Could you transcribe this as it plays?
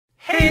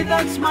Hey,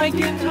 that's Mike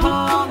and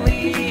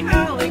Holly,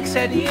 Alex,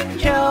 Eddie, and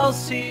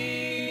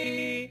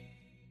Kelsey.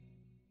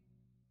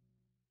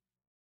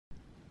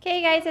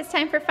 Okay guys, it's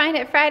time for Find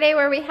It Friday,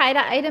 where we hide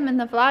an item in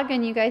the vlog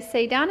and you guys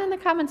say down in the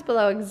comments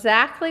below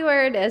exactly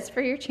where it is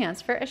for your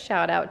chance for a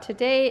shout out.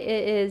 Today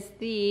it is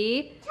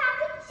the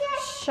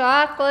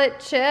chocolate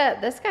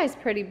chip. This guy's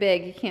pretty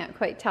big. You can't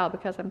quite tell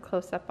because I'm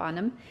close up on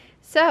him.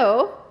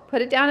 So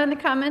put it down in the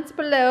comments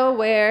below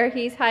where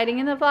he's hiding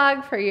in the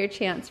vlog for your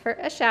chance for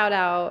a shout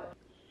out.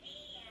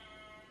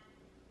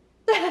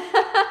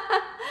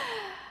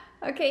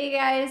 Okay, you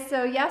guys,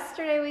 so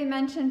yesterday we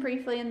mentioned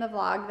briefly in the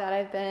vlog that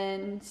I've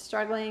been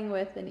struggling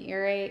with an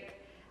earache.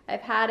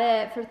 I've had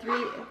it for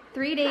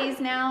three days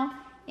now,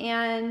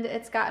 and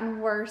it's gotten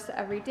worse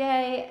every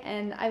day,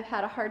 and I've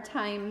had a hard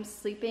time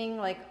sleeping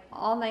like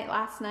all night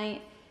last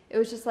night. It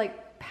was just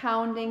like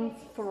pounding,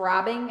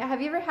 throbbing.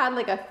 Have you ever had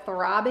like a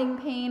throbbing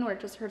pain where it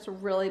just hurts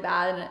really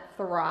bad and it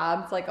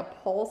throbs like a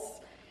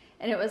pulse?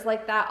 And it was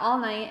like that all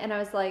night, and I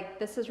was like,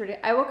 this is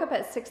ridiculous. I woke up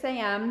at 6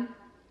 a.m.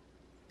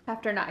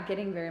 after not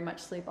getting very much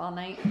sleep all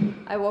night.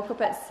 I woke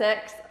up at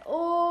 6.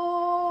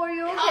 Oh, are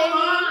you okay?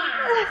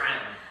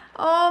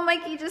 Oh,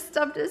 Mikey just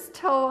stubbed his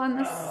toe on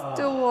the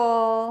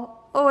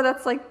stool. Oh,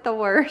 that's like the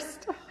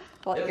worst.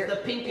 Well, it was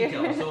the pinky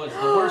toe, so it's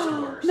the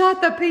worst.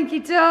 Not the pinky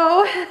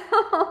toe.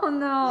 Oh,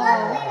 no.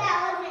 Luckily,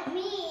 that wasn't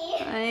me.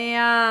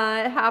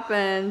 Yeah, it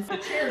happens. The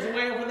chair's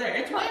way over there.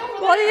 It's way over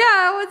there. Well,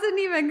 yeah, it wasn't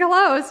even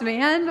close,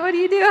 man. What are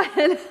you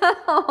doing?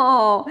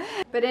 Oh.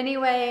 But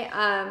anyway,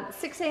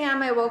 6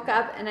 a.m. I woke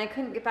up and I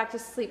couldn't get back to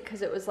sleep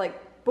because it was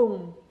like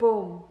boom,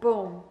 boom,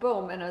 boom,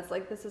 boom. And I was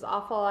like, this is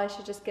awful. I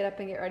should just get up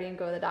and get ready and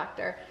go to the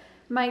doctor.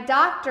 My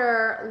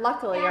doctor,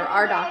 luckily, or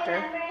our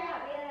doctor,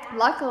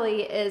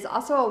 luckily is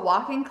also a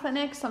walk-in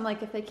clinic. So I'm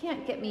like, if they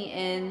can't get me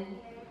in,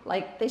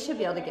 like, they should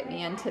be able to get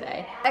me in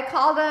today. I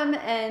called them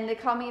and they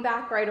called me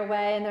back right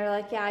away and they're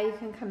like, yeah, you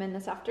can come in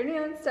this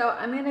afternoon. So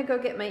I'm gonna go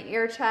get my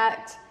ear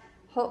checked.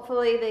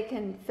 Hopefully they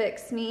can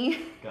fix me.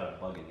 Got a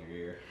bug in your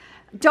ear.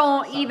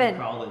 Don't Something even.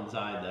 crawled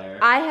inside there.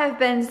 I have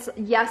been,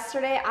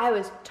 yesterday I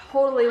was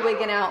totally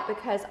wigging out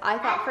because I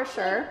thought for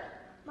sure.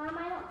 Mom,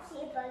 I don't see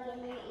a bug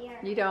in your ear.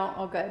 You don't?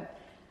 Oh, good.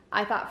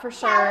 I thought for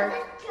sure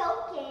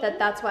that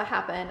that's what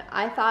happened.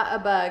 I thought a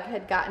bug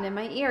had gotten in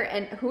my ear,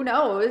 and who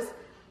knows?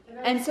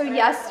 And so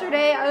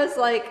yesterday I was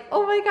like,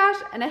 oh my gosh,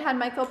 and I had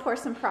Michael pour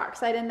some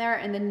peroxide in there,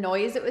 and the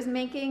noise it was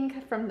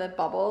making from the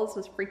bubbles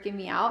was freaking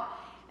me out.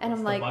 And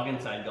I'm like, the bug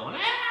inside going,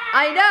 ah!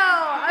 I know.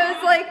 I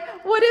was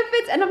like, what if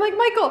it's, and I'm like,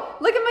 Michael,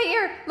 look at my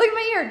ear, look at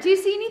my ear. Do you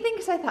see anything?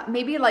 Because I thought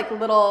maybe like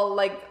little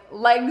like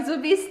legs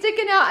would be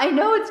sticking out. I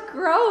know it's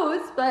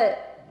gross,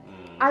 but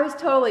I was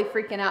totally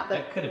freaking out.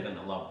 That could have been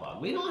a love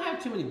bug. We don't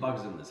have too many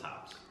bugs in this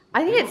house.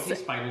 I think it's,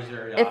 spiders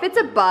very if it's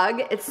a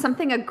bug, it's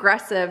something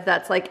aggressive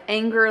that's like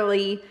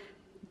angrily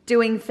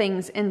doing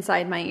things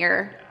inside my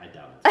ear. Yeah, I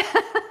doubt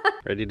it.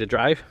 Ready to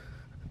drive?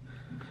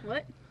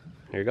 What?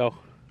 Here you go.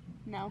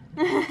 No.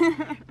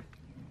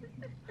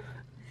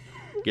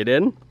 Get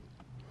in.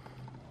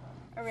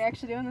 Are we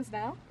actually doing this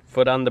now?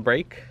 Foot on the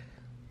brake.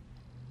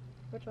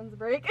 Which one's the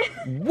brake?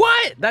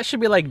 What? That should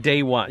be like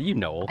day one. You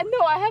know.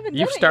 No, I haven't done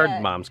You've it started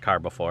yet. Mom's car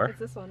before. It's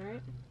this one,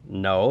 right?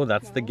 No,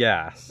 that's the No,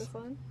 gas. This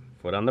one?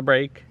 Foot on the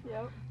brake.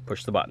 Yep.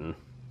 Push the button.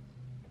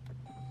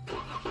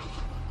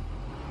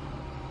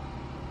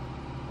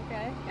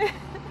 Okay.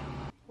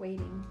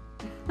 Waiting.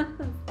 That's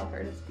the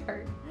hardest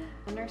part.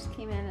 The nurse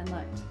came in and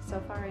looked.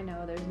 So far I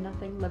know there's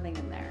nothing living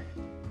in there.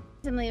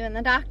 I'm leaving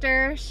the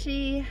doctor.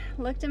 She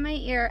looked in my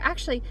ear.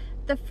 Actually,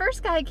 the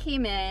first guy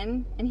came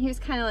in and he was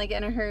kind of like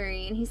in a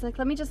hurry and he's like,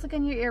 let me just look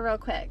in your ear real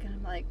quick. And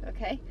I'm like,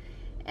 okay.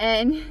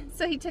 And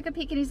so he took a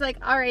peek and he's like,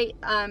 all right,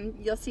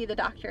 you'll see the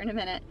doctor in a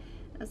minute.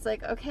 I was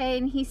like, okay.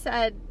 And he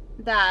said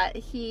that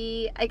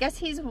I guess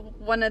he's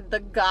one of the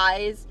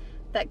guys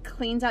that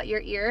cleans out your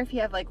ear if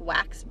you have like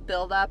wax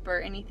buildup or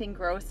anything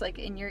gross like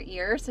in your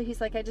ear. So he's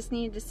like, I just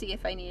needed to see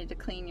if I needed to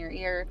clean your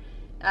ear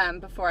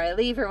before I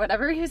leave or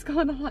whatever. He was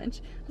going to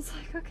lunch. I was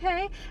like,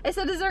 okay. I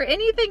said, is there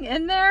anything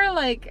in there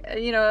like,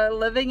 you know,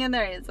 living in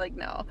there? He's like,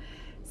 no.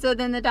 So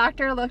then the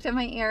doctor looked at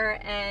my ear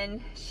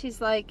and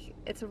she's like,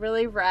 it's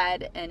really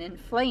red and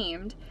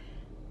inflamed.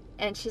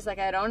 And she's like,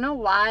 I don't know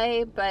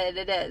why, but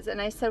it is.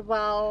 And I said,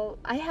 well,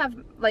 I have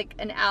like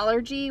an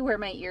allergy where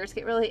my ears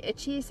get really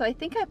itchy. So I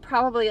think I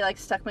probably like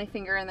stuck my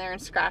finger in there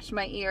and scratched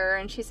my ear.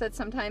 And she said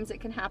sometimes it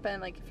can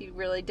happen like if you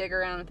really dig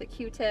around with a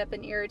Q-tip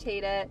and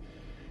irritate it.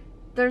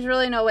 There's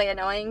really no way of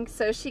knowing.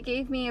 So she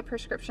gave me a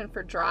prescription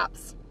for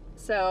drops.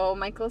 So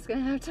Michael's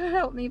gonna have to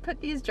help me put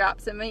these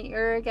drops in my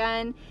ear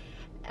again.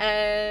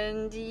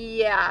 And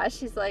yeah,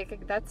 she's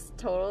like, that's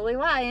totally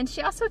why. And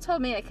she also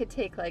told me I could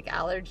take like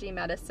allergy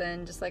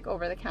medicine, just like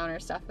over-the-counter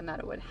stuff, and that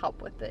it would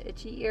help with the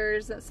itchy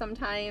ears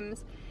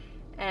sometimes.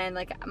 And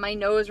like my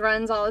nose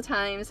runs all the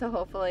time, so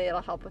hopefully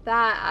it'll help with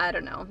that. I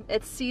don't know.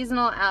 It's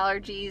seasonal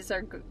allergies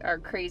are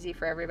crazy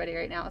for everybody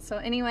right now. So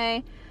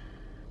anyway,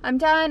 I'm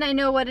done. I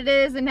know what it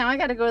is, and now I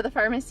gotta go to the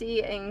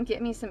pharmacy and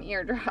get me some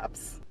ear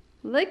drops.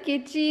 Look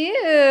at you.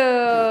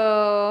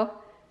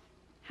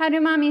 How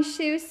do mommy's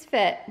shoes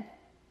fit?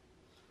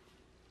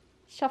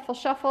 Shuffle,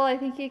 shuffle. I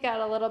think you got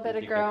a little bit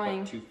of You could put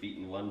growing. 2 feet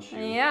in one shoe.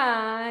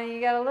 Yeah,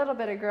 you got a little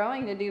bit of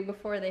growing to do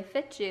before they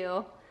fit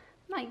you.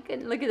 My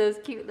goodness, look at those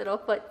cute little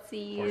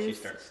footsies. Before she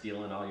starts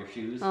stealing all your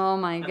shoes. Oh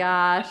my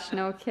gosh,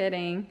 no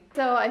kidding.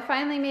 So I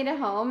finally made it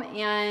home,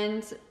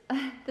 and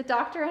the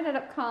doctor ended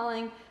up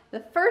calling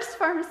the first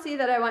pharmacy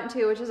that I went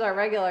to, which is our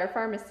regular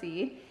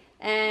pharmacy,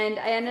 and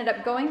I ended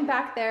up going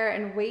back there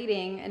and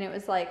waiting, and it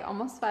was like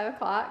almost 5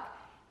 o'clock,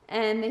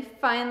 and they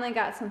finally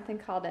got something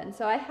called in.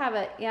 So I have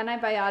an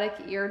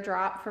antibiotic ear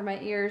drop for my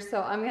ears,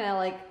 so I'm gonna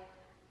like,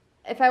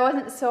 if I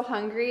wasn't so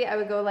hungry, I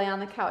would go lay on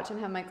the couch and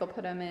have Michael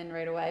put them in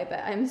right away, but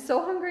I'm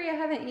so hungry, I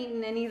haven't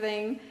eaten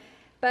anything.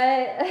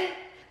 But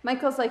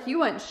Michael's like, you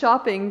went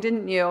shopping,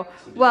 didn't you?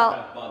 So did well, you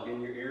have a bug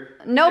in your ear?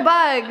 no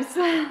bugs.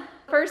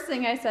 First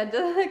thing I said to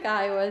the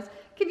guy was,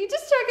 can you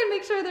just check and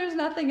make sure there's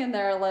nothing in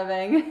there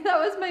living? That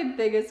was my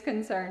biggest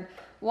concern.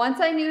 Once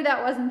I knew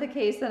that wasn't the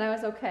case, then I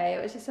was okay.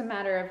 It was just a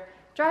matter of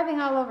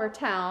driving all over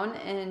town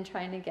and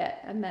trying to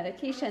get a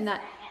medication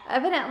that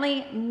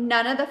evidently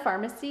none of the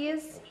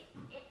pharmacies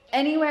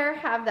anywhere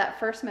have that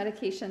first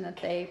medication that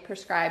they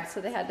prescribed,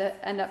 so they had to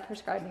end up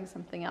prescribing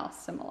something else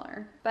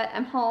similar. But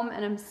I'm home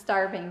and I'm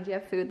starving. Do you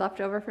have food left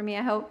over for me,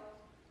 I hope?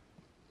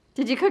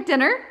 Did you cook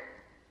dinner?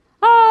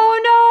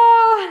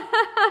 Oh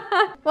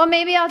no! Well,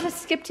 maybe I'll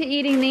just skip to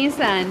eating these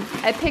then.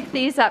 I picked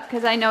these up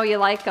because I know you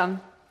like them.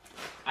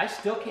 I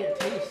still can't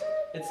taste.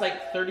 It's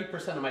like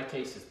 30% of my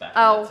taste is back.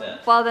 Oh,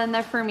 That's it. well then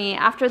they're for me.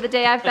 After the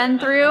day I've been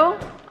through,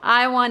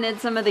 I wanted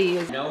some of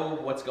these. I know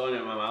what's going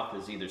in my mouth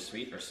is either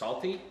sweet or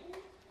salty,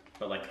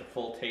 but like the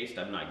full taste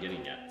I'm not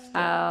getting yet.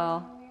 Still.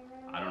 Oh.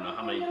 I don't know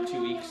how many,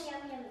 2 weeks,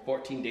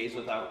 14 days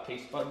without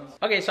taste buds.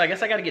 Okay, so I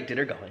guess I gotta get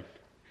dinner going.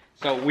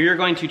 So we're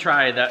going to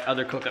try that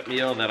other cook-up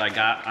meal that I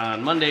got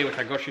on Monday with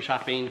our grocery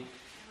shopping.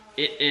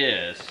 It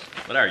is,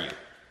 what are you?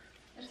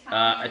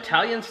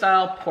 Italian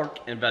style pork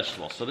and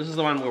vegetables. So this is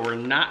the one where we're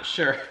not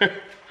sure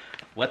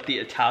what the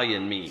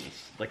Italian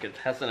means. Like it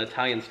has an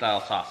Italian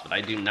style sauce, but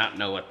I do not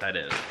know what that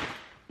is.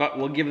 But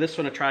we'll give this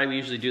one a try. We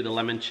usually do the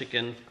lemon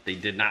chicken. They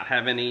did not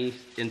have any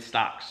in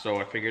stock, so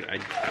I figured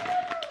I'd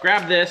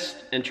grab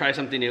this and try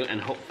something new, and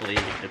hopefully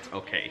it's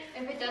okay.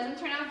 If it doesn't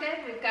turn out good,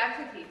 we've got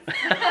cookies.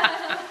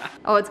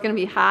 Oh, it's gonna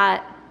be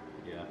hot.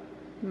 Yeah.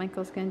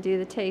 Michael's gonna do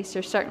the taste.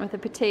 You're starting with a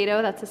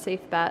potato, that's a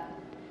safe bet.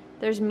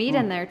 There's meat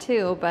in there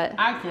too, but...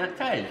 I can't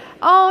taste.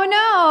 Oh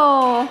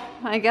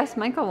no! I guess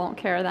Michael won't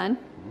care then.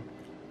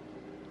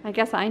 I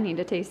guess I need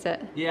to taste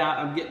it. Yeah,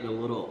 I'm getting a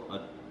little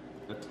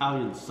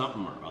Italian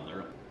something or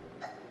other.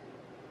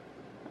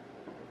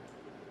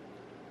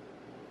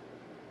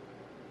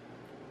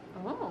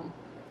 Oh.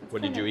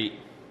 What did you eat?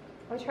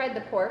 I tried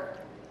the pork.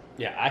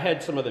 Yeah, I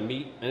had some of the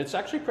meat, and it's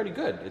actually pretty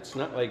good. It's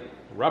not like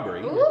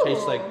rubbery. Ooh. It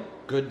tastes like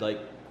good, like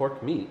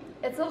pork meat.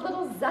 It's a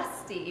little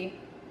zesty.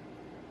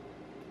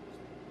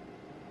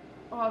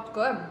 Oh, it's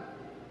good.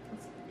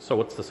 So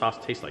what's the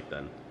sauce taste like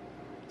then?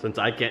 Since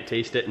I can't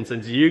taste it, and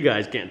since you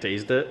guys can't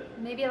taste it.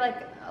 Maybe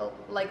like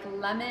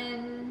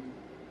lemon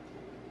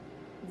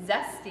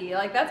zesty.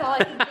 Like that's all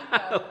I can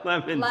think of.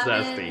 Lemon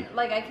zesty.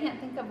 Like I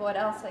can't think of what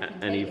else I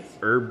can Any taste.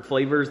 herb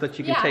flavors that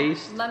you can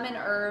taste? Lemon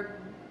herb.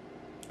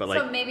 But like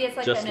so maybe it's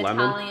like just an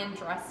lemon? Italian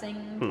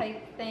dressing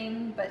type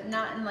thing, but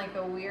not in like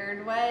a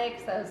weird way.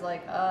 Because I was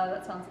like,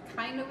 that sounds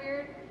kind of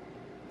weird.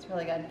 It's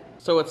really good.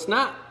 So it's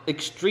not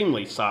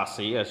extremely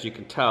saucy, as you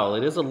can tell.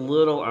 It is a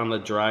little on the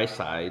dry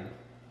side.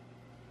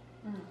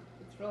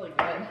 It's really good.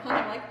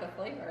 I like the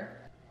flavor.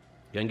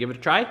 You gonna give it a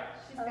try?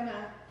 She's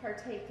gonna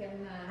partake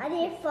in. I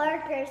need a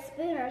fork or a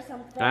spoon or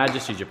something.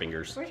 Just use your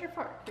fingers. Where's your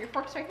fork? Your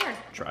fork's right here.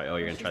 Try. Oh,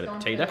 you're gonna She's try the going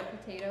for potato? the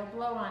potato.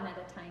 Blow on it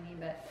a tiny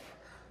bit.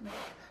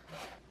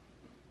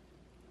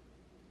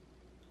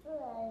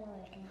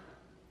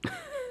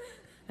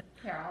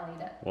 Here, I'll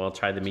eat it. Well,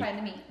 try the meat. Try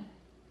the meat.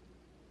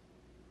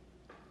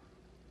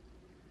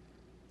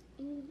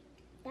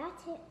 That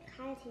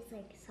kind of tastes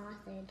like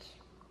sausage.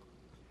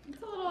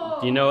 It's a little.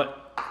 You know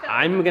what?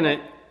 I'm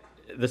gonna.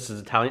 This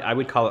is Italian. I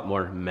would call it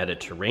more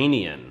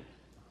Mediterranean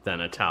than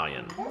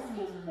Italian This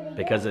tastes pretty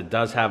because it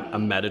does have a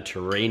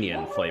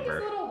Mediterranean What are flavor.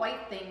 these little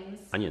white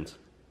things? Onions.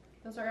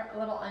 Those are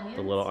little onions.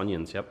 The little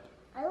onions. Yep.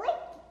 good. I like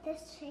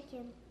this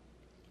chicken.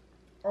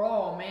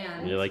 Oh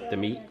man. You like the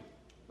meat?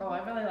 Oh,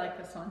 I really like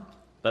this one.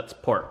 That's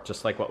pork,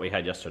 just like what we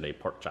had yesterday.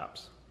 Pork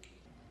chops.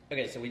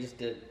 Okay, so we just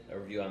did a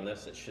review on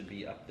this. It should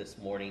be up this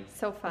morning.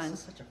 So fun. This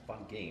is such a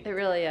fun game. It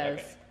really is.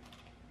 Okay.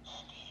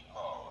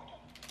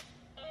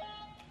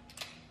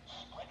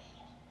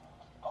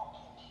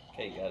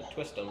 Okay, you gotta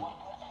twist them.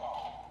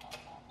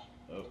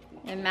 Oh.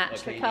 And match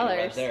Okay, the you need a red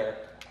colors. there.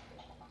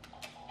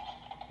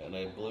 And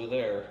a blue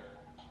there.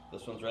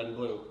 This one's red and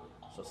blue.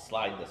 So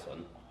slide this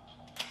one.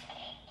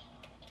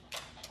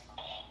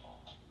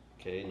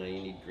 Okay, now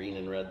you need green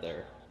and red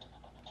there.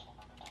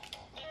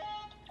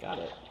 Got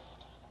it.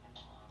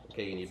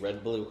 Okay, you need red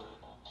and blue.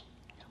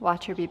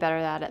 Watch her be better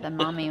at it than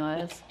mommy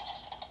was.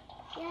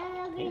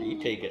 Yeah, Here,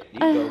 you take it. You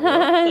go,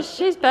 girl.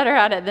 She's better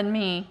at it than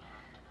me.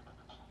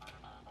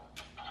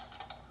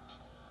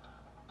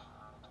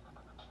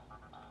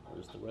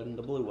 There's the red and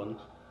the blue one.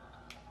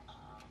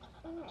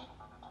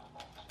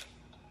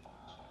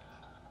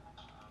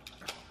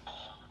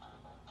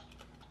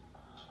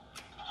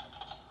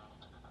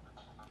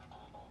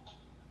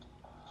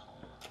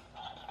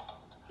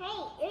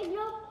 Hey, there's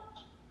no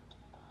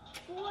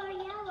more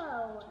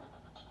yellow.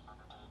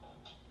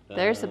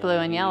 There's the blue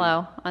and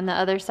yellow on the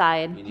other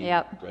side. We need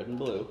Yep. red and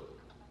blue.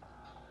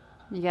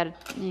 You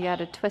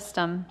gotta twist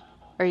them,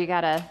 or you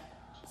gotta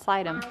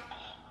slide them.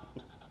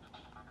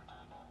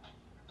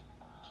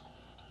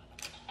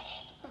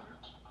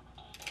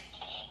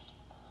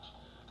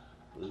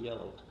 Blue,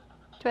 yellow.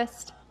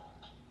 Twist.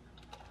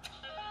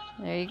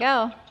 There you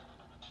go.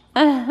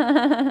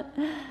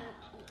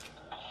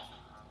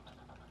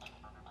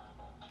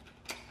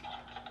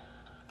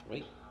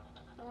 Wait.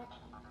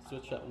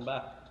 Switch that one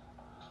back.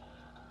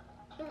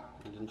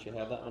 Didn't you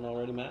have that one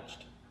already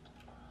matched?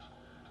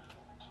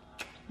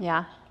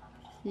 Yeah.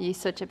 You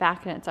switch it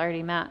back and it's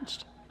already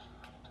matched.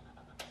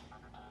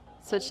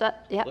 Switch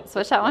that. Yep. Flip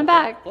Switch it, that one flip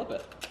it, back. Flip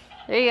it.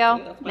 There you Yeah,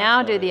 go. that's Now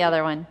matched do the already.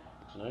 other one.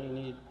 Now you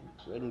need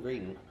red and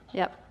green.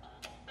 Yep.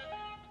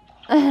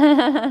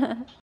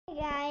 Hey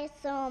guys,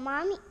 so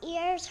mom's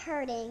ear's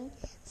hurting.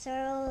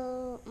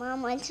 So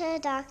mom went to the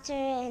doctor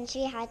and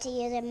she had to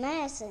use a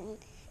medicine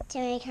to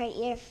make her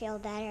ear feel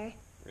better.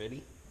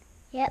 Ready?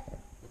 Yep.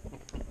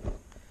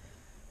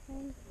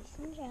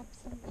 Some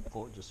drops.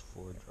 Just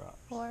four drops.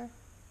 4.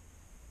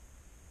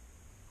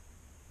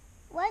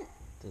 What?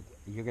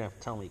 You're gonna have to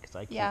tell me because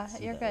I can't Yeah,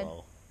 see you're that good.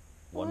 well.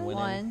 One went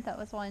in. 1. That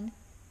was 1.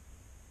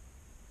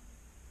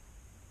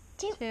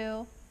 Two.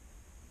 2.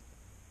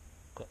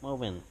 Quit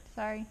moving.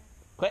 Sorry.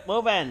 Quit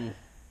moving.